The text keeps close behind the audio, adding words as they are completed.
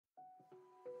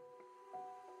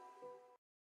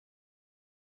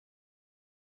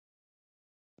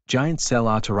Giant cell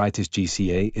arteritis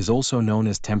 (GCA) is also known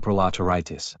as temporal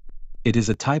arteritis. It is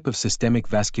a type of systemic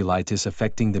vasculitis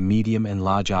affecting the medium and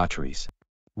large arteries.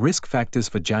 Risk factors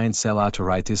for giant cell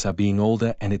arteritis are being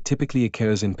older, and it typically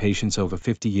occurs in patients over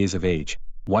 50 years of age,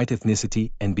 white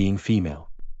ethnicity, and being female.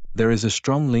 There is a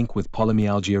strong link with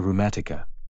polymyalgia rheumatica.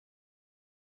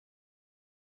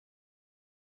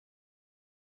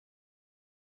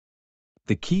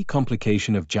 The key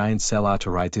complication of giant cell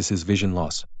arteritis is vision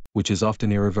loss, which is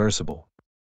often irreversible.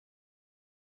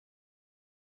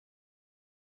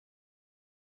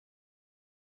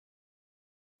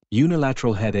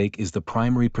 Unilateral headache is the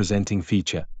primary presenting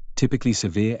feature, typically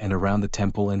severe and around the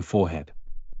temple and forehead.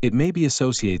 It may be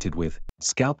associated with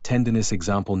scalp tenderness,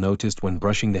 example noticed when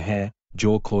brushing the hair,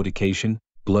 jaw claudication,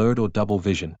 blurred or double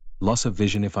vision, loss of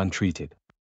vision if untreated.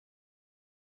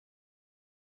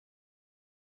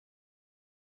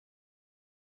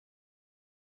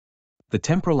 The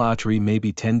temporal artery may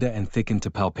be tender and thickened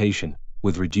to palpation,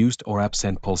 with reduced or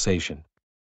absent pulsation.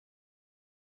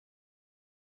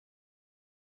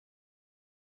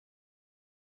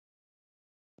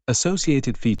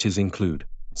 Associated features include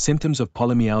symptoms of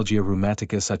polymyalgia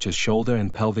rheumatica such as shoulder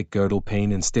and pelvic girdle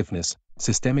pain and stiffness,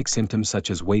 systemic symptoms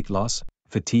such as weight loss,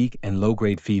 fatigue and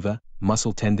low-grade fever,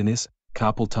 muscle tenderness,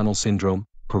 carpal tunnel syndrome,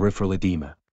 peripheral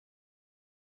edema.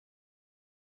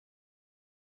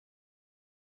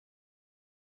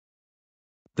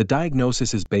 The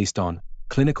diagnosis is based on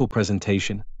clinical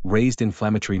presentation, raised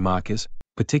inflammatory markers,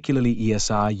 particularly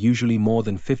ESR usually more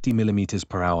than 50 mm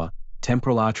per hour,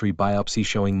 temporal artery biopsy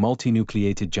showing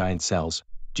multinucleated giant cells,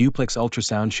 duplex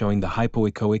ultrasound showing the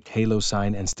hypoechoic halo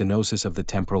sign and stenosis of the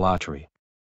temporal artery.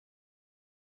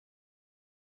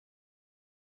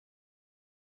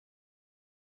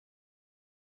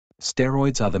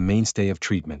 Steroids are the mainstay of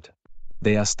treatment.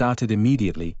 They are started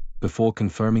immediately, before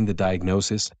confirming the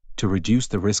diagnosis, to reduce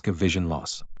the risk of vision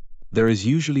loss. There is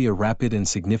usually a rapid and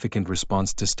significant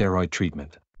response to steroid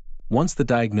treatment. Once the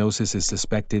diagnosis is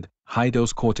suspected,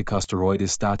 high-dose corticosteroid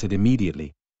is started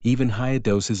immediately, even higher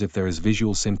doses if there is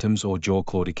visual symptoms or jaw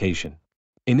claudication.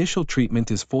 Initial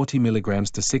treatment is 40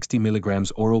 mg to 60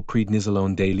 mg oral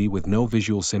prednisolone daily with no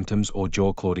visual symptoms or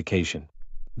jaw claudication.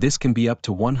 This can be up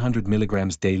to 100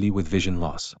 mg daily with vision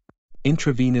loss.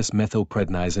 Intravenous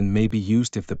methylprednisolone may be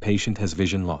used if the patient has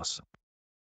vision loss.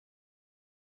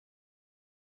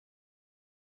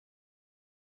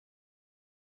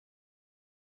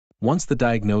 Once the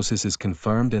diagnosis is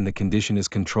confirmed and the condition is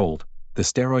controlled, the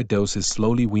steroid dose is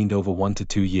slowly weaned over 1 to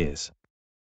 2 years.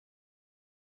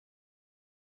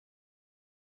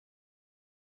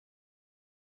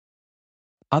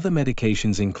 Other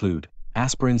medications include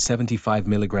aspirin 75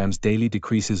 mg daily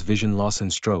decreases vision loss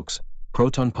and strokes,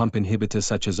 proton pump inhibitor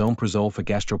such as omeprazole for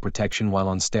gastroprotection while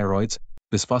on steroids,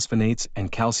 bisphosphonates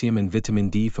and calcium and vitamin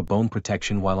D for bone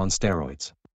protection while on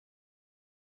steroids.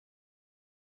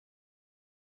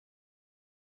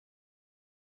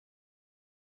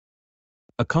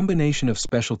 A combination of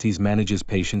specialties manages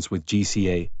patients with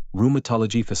GCA,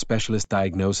 rheumatology for specialist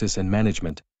diagnosis and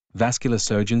management, vascular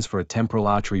surgeons for a temporal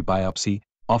artery biopsy,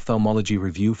 ophthalmology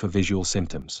review for visual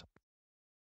symptoms.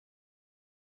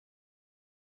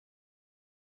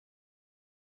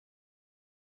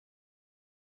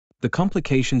 The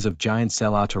complications of giant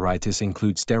cell arteritis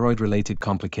include steroid-related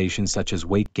complications such as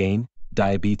weight gain,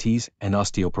 diabetes, and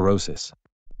osteoporosis.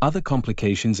 Other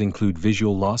complications include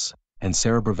visual loss and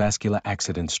cerebrovascular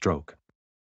accident stroke.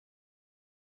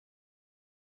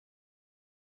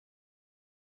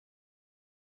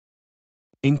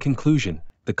 In conclusion,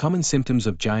 the common symptoms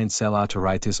of giant cell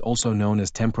arteritis, also known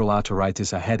as temporal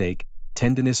arteritis, are headache,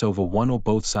 tenderness over one or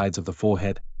both sides of the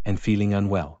forehead, and feeling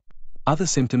unwell. Other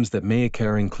symptoms that may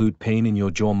occur include pain in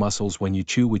your jaw muscles when you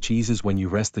chew, which eases when you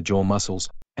rest the jaw muscles,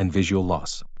 and visual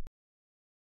loss.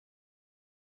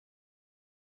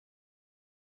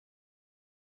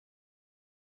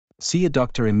 See a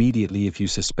doctor immediately if you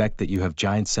suspect that you have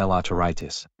giant cell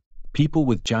arteritis. People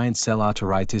with giant cell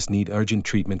arteritis need urgent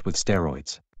treatment with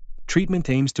steroids. Treatment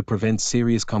aims to prevent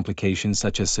serious complications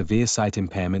such as severe sight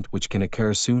impairment, which can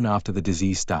occur soon after the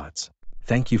disease starts.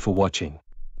 Thank you for watching.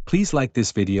 Please like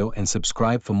this video and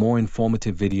subscribe for more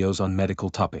informative videos on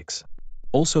medical topics.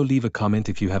 Also leave a comment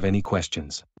if you have any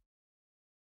questions.